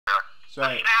The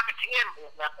Sabbatean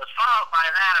movement was followed by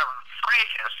that of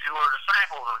Frankists, who were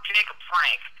disciples of Jacob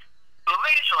Frank, who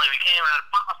eventually became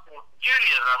an apostle of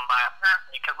Judaism by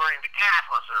apparently converting to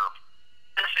Catholicism.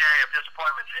 This area of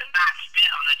disappointment did not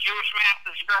stem the Jewish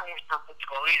masses' yearnings for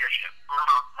political leadership.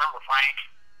 Remember Frank?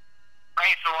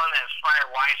 Frank's the one that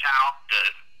inspired Weishaupt to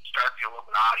start the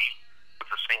Illuminati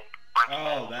with the same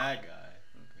principle. Oh, that guy.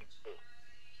 Okay.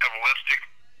 Kabbalistic.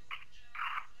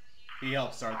 He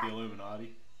helped start the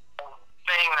Illuminati.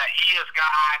 Saying that he is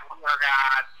God, we are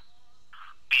God,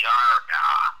 we are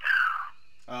God.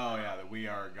 Oh yeah, that we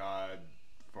are God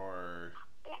for...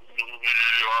 We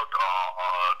are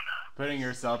God. Putting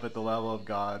yourself at the level of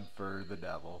God for the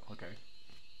devil. Okay.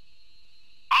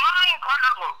 Honoring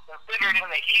problems considered in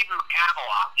the Hebrew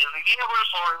Kabbalah is a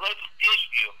universal religious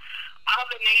issue of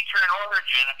the nature and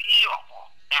origin of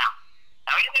evil.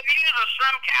 Now in the views of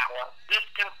some Kabbalists, this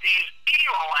conceives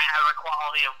evil as a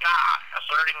quality of God,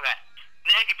 asserting that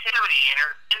negativity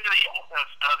enters into the essence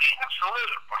of the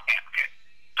absolute. Okay.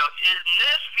 So in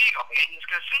this view, it is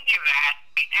conceived that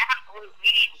the absolute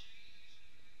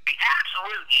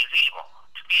is evil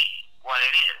to be what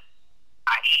it is,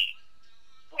 i.e.,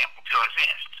 to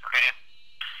exist. Okay.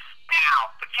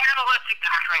 Now, the Kabbalistic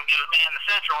doctrine gives man the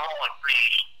central role in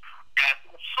creation. That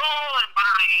the soul and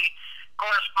body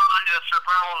correspond to the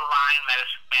supernal divine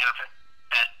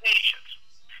manifestations.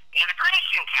 In the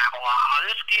Christian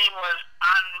Kabbalah, this scheme was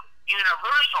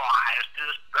universalized to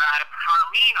describe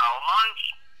harmino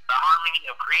mundi, the harmony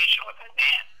of creation within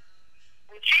man.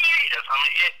 In Judaism,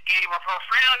 it gave a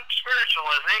profound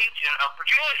spiritualization of the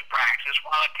Jewish practice,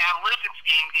 while the Kabbalistic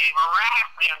scheme gave a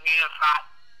radically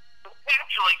unified,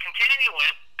 potentially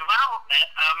continuous development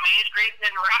of mainstream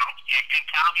and rabbinic and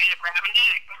Talmudic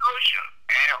rabbinic notions.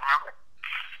 Okay, remember?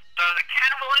 So the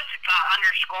Kabbalistic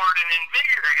underscored and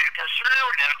invigorated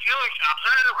conservative Jewish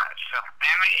observance,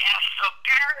 and the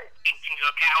esoteric teachings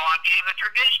of Kabbalah gave the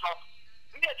traditional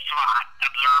mitzvah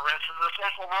observance as a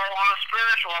central role in the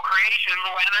spiritual creation,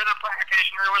 whether the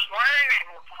practitioner was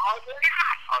learning or following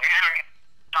God. Okay,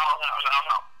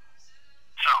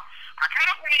 so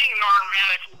accompanying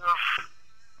normative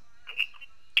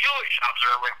Jewish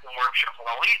observance and worship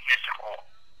of elite mystical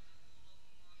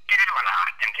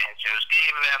Kavanagh intentions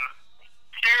gave them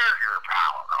superior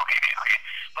power. Okay.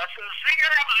 But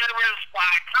sincere observance by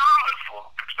common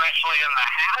folk, especially in the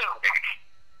Hasidic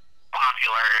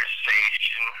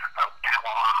popularization of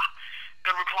Kabbalah,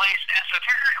 could replace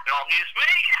esoteric abilities.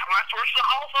 Many Kabbalists were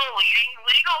also leading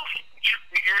legal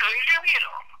figures in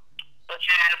Judaism, such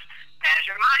as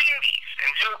Maimonides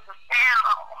and Joseph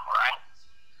Farrell, right?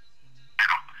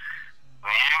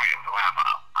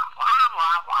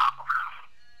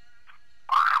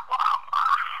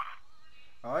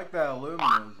 I like that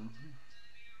Illuminism.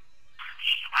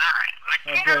 Alright,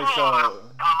 Okay, so...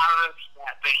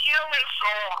 the human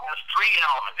soul has three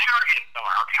elements. Now we're getting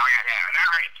somewhere. Okay, now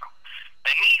we're getting somewhere.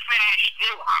 The Nephesh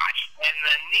Nuach and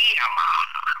the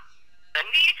Niyamah. The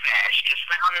Nephesh is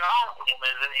found in all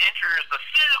humans and enters the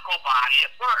physical body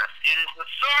at birth. It is the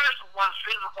source of one's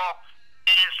physical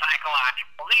and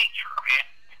psychological nature, okay?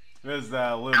 This is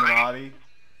the Illuminati.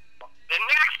 The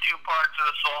next two parts of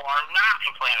the soul are not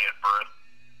implanted at birth,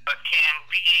 but can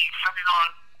be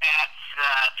found at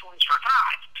twins for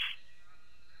time,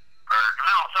 or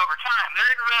develops over time.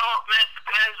 Their development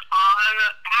depends on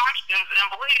actions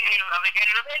and beliefs of the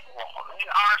individual.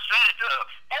 They are said to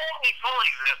only fully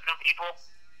exist in people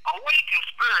awakened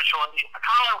spiritually. A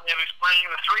common way of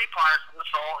explaining the three parts of the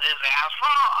soul is as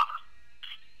follows.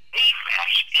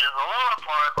 Nephesh is the lower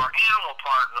part or animal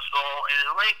part of the soul and is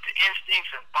linked to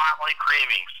instincts and bodily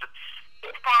cravings.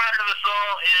 This part of the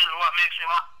soul is what makes me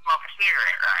want to smoke a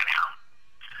cigarette right now.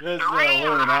 This is the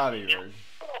Illuminati version.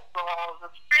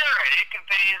 The spirit, it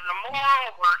contains the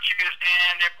moral virtues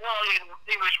and the ability to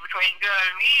distinguish between good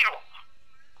and evil.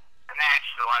 And that's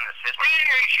the one that says,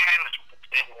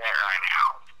 right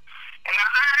now. And the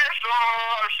higher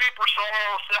soul or super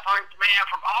soul separates man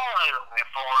from all other life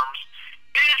forms.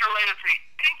 It is related to the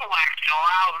intellect and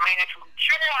allows man to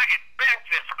enjoy and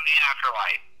benefit from the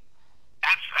afterlife.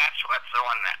 That's the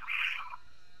one that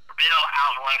Bill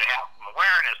allows one to have some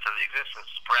awareness of the existence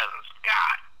and presence of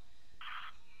God.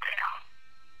 Okay.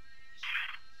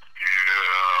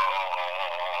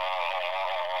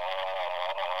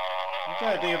 I'm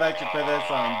trying to think if I should put this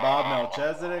on Bob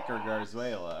Melchizedek or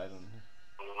Garzuela. I don't know.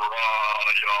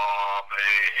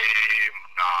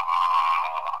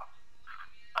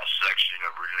 A section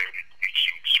of related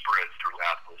teaching spread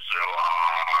throughout the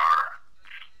Zohar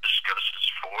discusses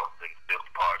fourth and fifth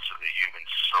parts of the human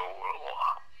soul,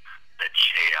 the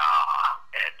Cheah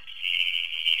and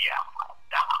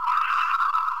Yamada.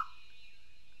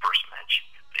 First mention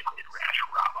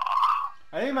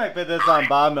think you might put this on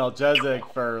Bob Melchizedek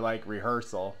for like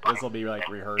rehearsal. This will be like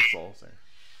rehearsal. So.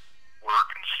 Were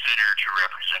considered to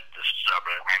represent the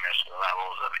sublimest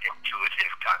levels of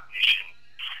intuitive cognition,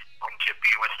 and to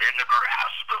be within the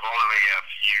grasp of only a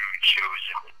few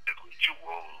chosen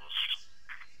individuals.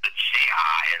 The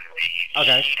Cheha and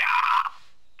the Shida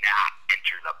not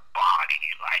enter the body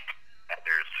like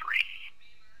other three.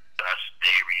 Thus,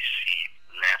 they receive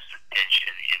less attention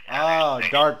in other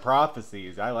sections. Dark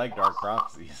prophecies. I like dark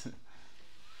prophecies.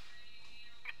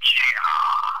 Cheha,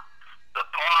 the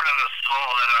part of the soul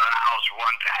that allows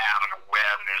one to have an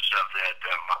awareness of the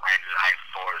divine life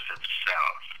force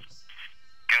itself.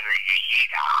 And the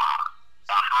Yida,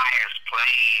 the highest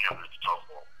plane of the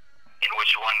soul, in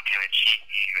which one can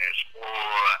achieve as full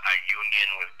a union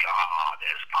with God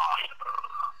as possible.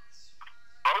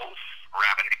 Both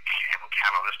rabbinic and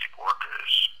Kabbalistic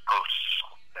workers boast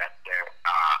that there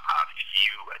are a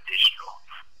few additional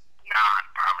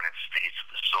non-permanent states of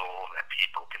the soul that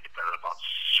people can develop on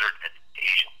certain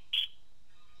occasions.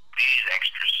 These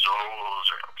extra souls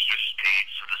or extra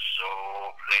states of the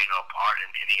soul play no part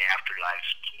in any afterlife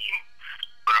scheme,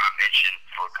 but are mentioned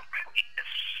for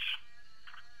completeness.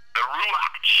 The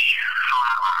Ruach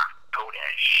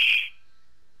Kodesh,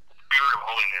 spirit of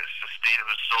holiness, the state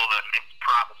of the soul that makes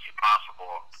prophecy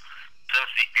possible. Since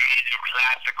the age of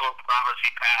classical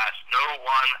prophecy past, no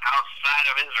one outside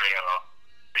of Israel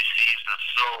receives the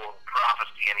soul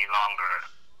prophecy any longer.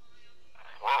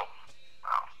 Whoa.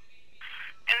 Wow.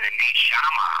 And the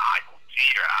Neshama,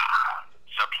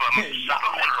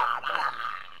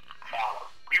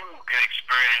 you can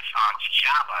experience on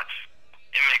Shabbat.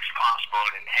 It makes possible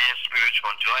an enhanced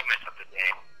spiritual enjoyment of the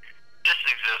day. This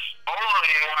exists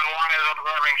only when one is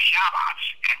observing Shabbat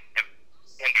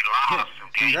and be lost.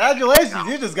 Congratulations,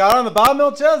 you just got on the Bob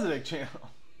Melchizedek channel.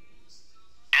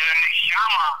 And then the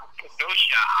Shama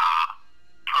Kedosha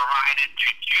provided to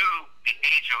do the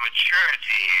age of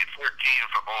maturity,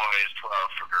 13 for boys,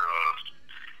 12 for girls,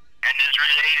 and is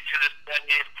related to the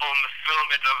study and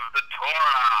fulfillment of the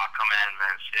Torah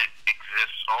commandments. It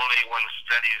exists only when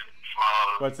studies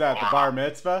follow. What's that, the bar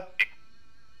mitzvah? It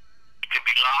can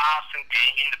be lost and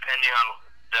gained depending on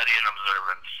study and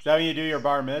observance. Is that when you do your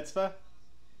bar mitzvah?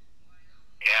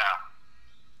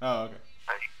 Yeah. Oh, okay.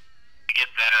 You get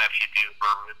that if you do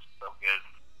bar mitzvah, good.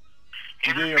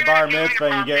 You do your bar mitzvah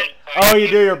and you get... Oh, you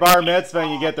do your bar mitzvah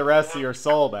and you get the rest of your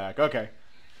soul back. Okay.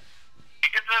 You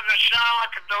get the Shama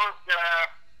Kedosha.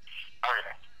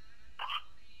 Okay.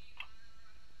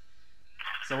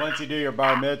 So once you do your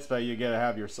bar mitzvah, you get to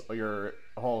have your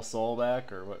whole soul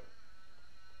back, or what?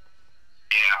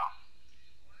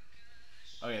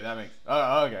 Yeah. Okay, that makes...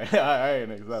 Oh, okay. I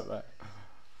didn't accept that.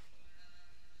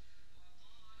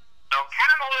 So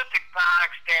Kabbalistic thought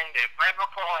extended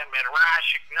biblical and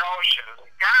midrashic notions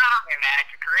of God and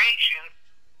act of creation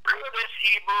through this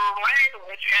Hebrew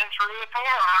language and through the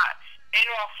Torah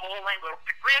into a full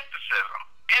linguistic mysticism.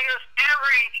 In this,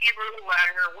 every Hebrew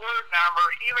letter, word number,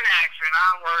 even accent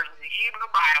on words in the Hebrew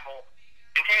Bible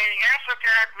containing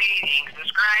esoteric meanings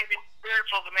describing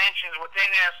spiritual dimensions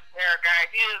within esoteric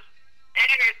ideas,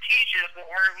 and it teaches the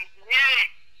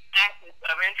hermeneutic methods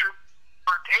of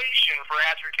interpretation for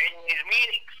ascertaining these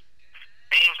meanings.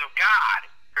 Names of God,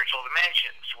 spiritual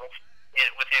dimensions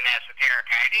within esoteric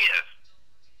ideas.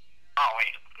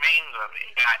 Names of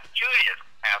God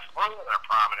Judaism have further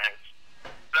prominence.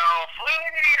 So,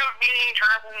 fluidity of meaning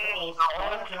turns the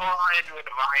whole Torah into a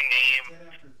divine name,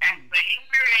 and the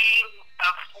Hebrew name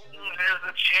of things is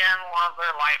the channel of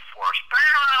their life force,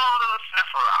 parallel to the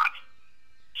Sephirot.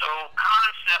 So,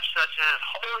 concepts such as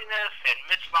holiness and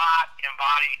mitzvah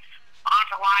embody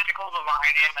ontological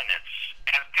divine eminence,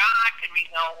 as God can be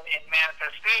known in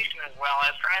manifestation as well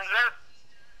as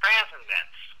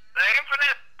transcendence. The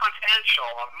infinite potential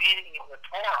of meaning in the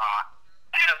Torah,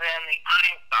 as in the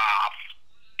Ein Sof,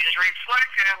 is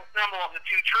reflected in the symbol of the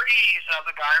two trees of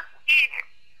the Garden of Eden.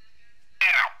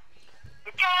 Now,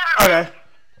 the Torah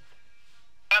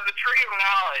of the tree of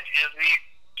knowledge is the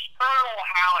external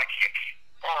halakhic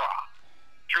Torah,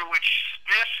 through which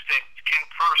mystics can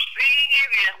perceive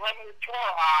the unlimited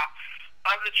Torah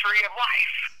of the tree of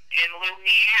life in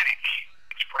Lumianic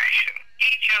expression.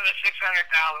 Each of the 600,000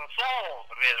 souls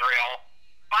of Israel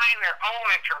find their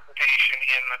own interpretation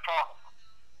in the Torah.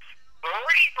 The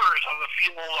reapers of the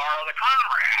field are the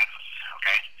comrades,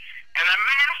 okay? And the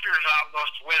masters of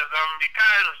this wisdom,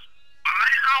 because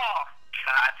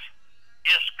Malchut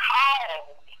is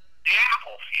called the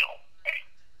apple field, okay?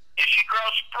 And she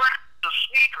grows the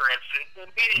secrets and the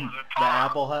meanings of Torah. The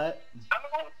apple hut?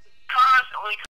 Constantly